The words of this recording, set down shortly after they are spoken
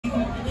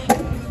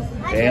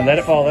And let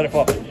it fall, let it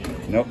fall.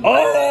 No.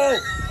 Oh!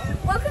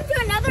 Welcome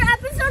to another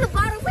episode of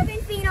Bottle Flipping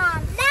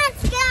Phenoms.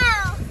 Let's go!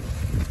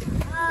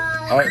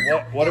 All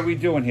right, what are we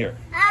doing here?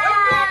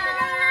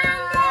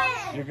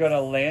 You're going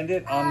to land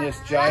it on this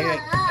giant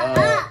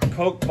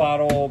Coke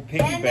bottle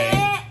piggy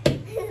bank,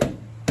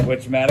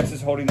 which Maddux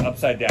is holding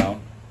upside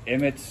down.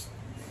 Emmett's...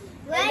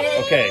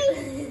 Okay,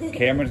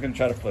 Kameron's going to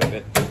try to flip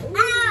it.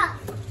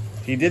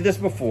 He did this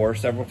before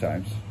several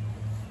times.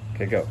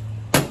 Okay, go.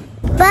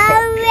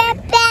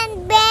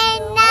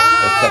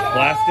 It's a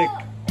plastic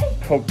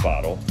Coke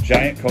bottle,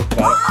 giant Coke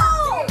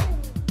bottle.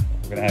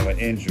 We're gonna have an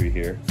injury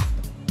here.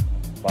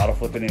 Bottle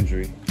flipping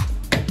injury.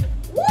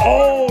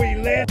 Oh, he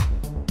landed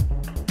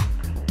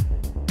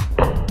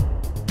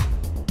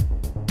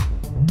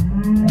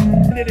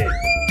it.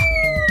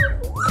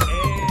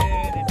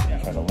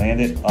 And try to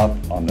land it up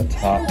on the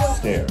top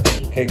stair.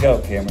 Okay, go,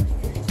 Kameron.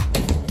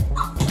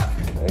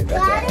 Okay,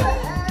 got that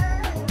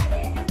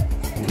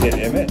one. You hit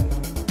Emmett.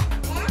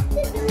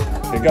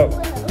 Okay, go.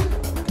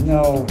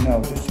 No,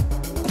 just...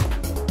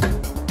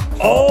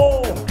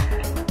 Oh!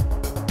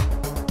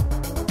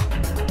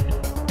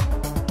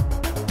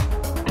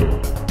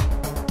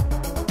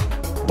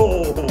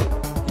 Oh!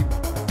 He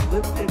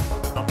flipped it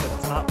up the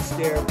top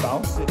stair,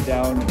 bounced it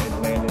down,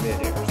 and landed it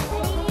there.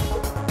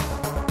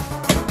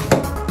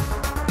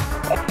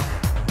 What?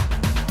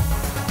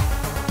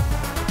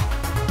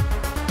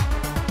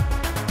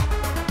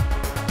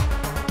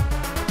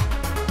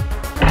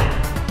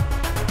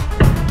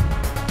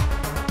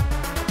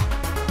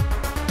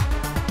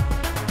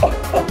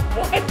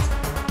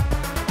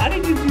 How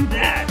did you do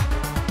that?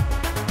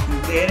 You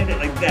landed it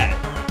like that.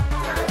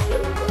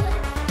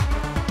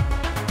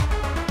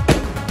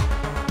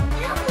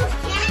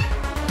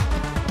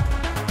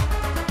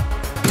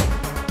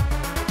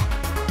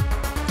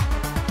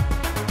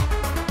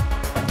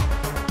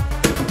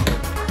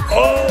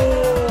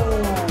 Oh!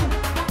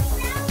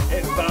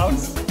 It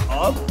bounced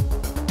up.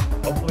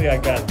 Hopefully I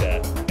got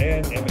that.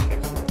 And Emmett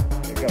takes it.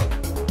 Here you go.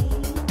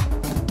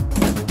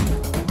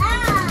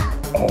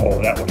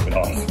 Oh, that would have been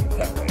awesome if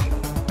that way.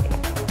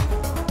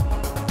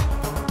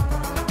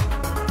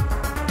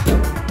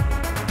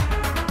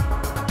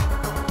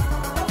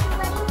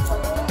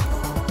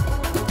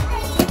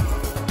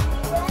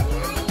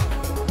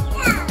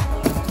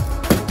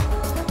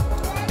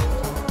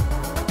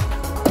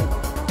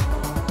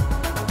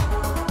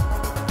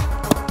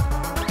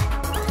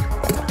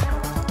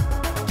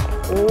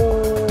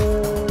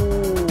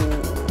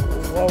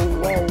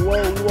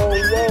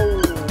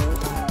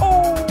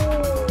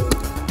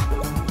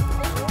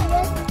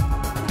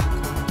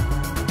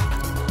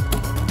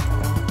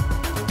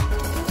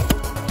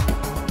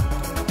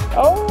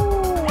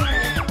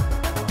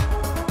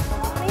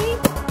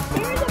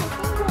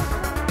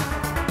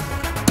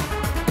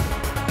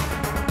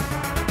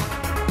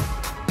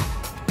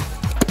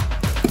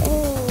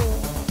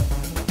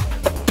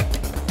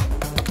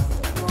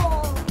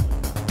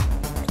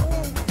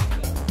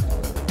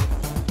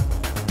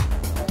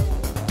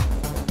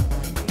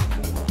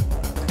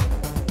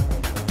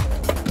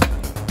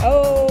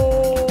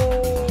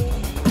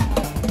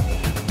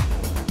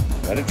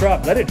 Let it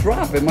drop, let it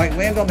drop. It might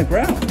land on the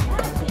ground.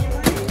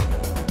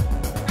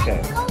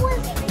 Okay.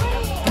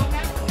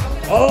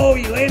 Oh,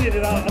 you landed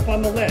it up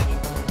on the ledge.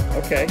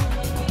 Okay.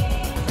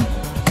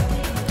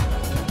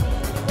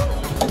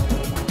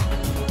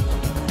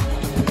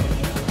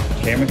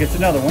 Kameron gets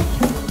another one.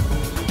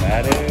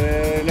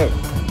 No.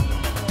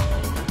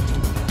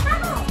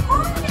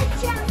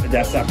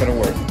 That's not gonna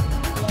work.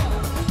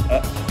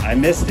 I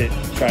missed it.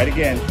 Try it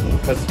again.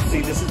 Because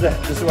see, this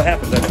is what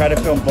happens. I try to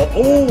film both.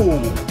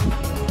 Oh!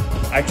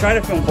 I try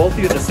to film both of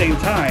you at the same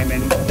time,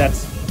 and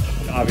that's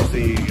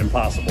obviously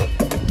impossible.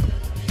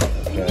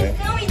 Okay.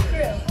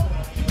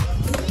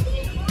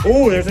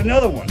 Oh, there's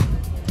another one.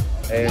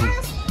 And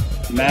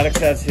Maddux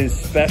has his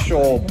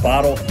special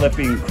bottle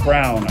flipping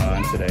crown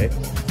on today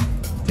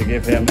to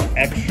give him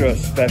extra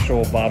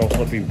special bottle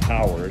flipping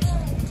powers.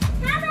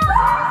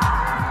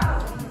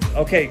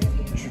 Okay,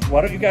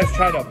 why don't you guys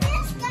try to...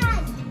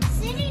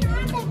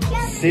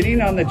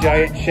 Sitting on the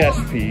giant chess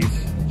piece.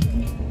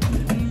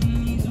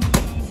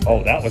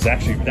 Oh, that was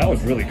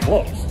really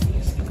close.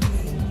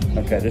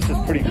 Okay, this is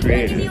pretty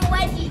creative. All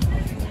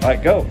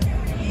right, go.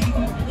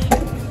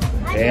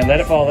 And let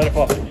it fall, let it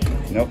fall.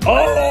 No.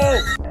 Oh!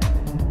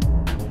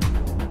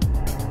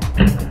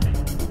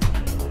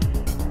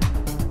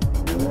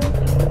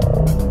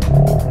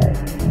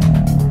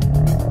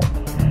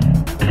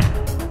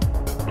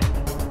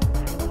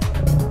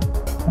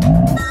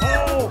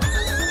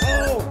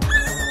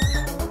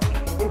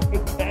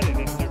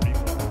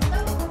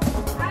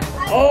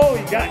 Oh,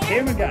 you got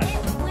Kameron got it.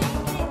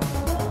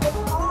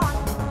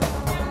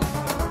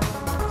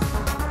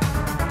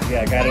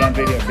 Yeah, I got it on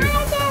video too.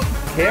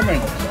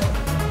 Kameron.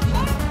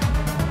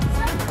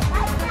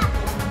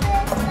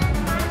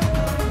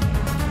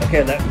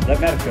 Okay, let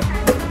Maddux go.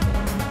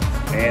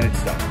 And it's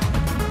stuck.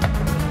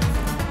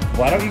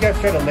 Why don't you guys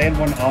try to land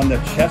one on the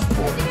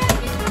chessboard?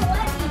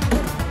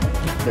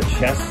 The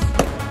chess.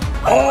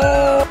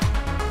 Oh!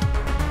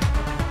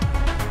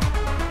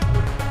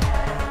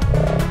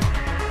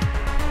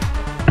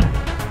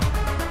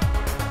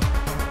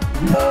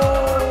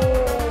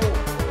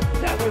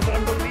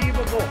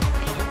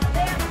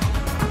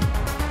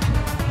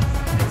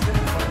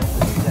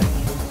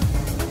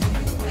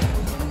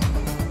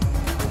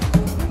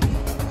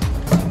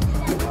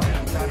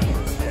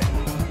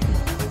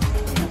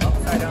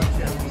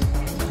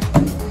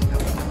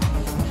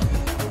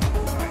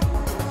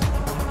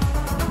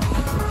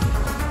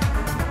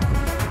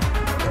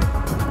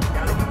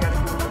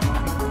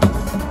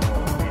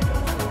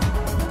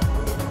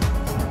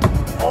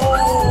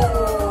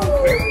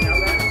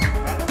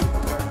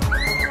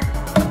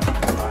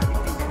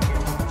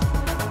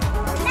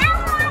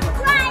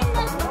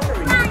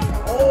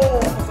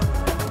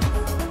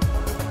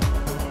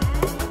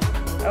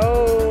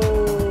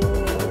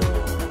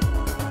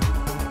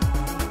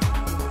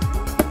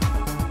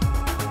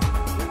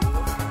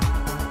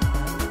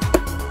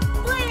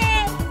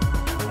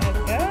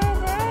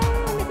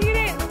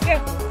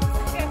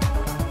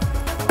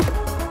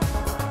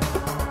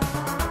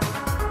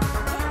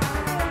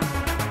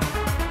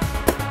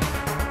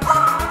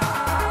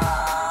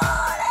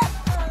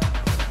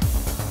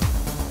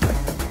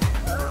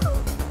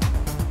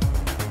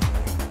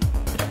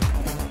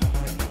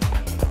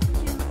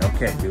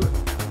 Okay, do it.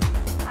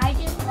 I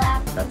just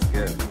laughed. That's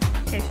good.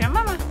 Okay, show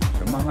Mama.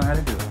 Show Mama how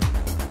to do it.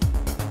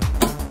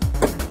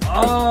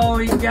 Oh,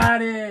 he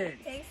got it.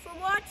 Thanks for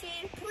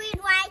watching. Please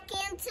like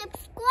and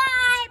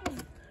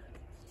subscribe.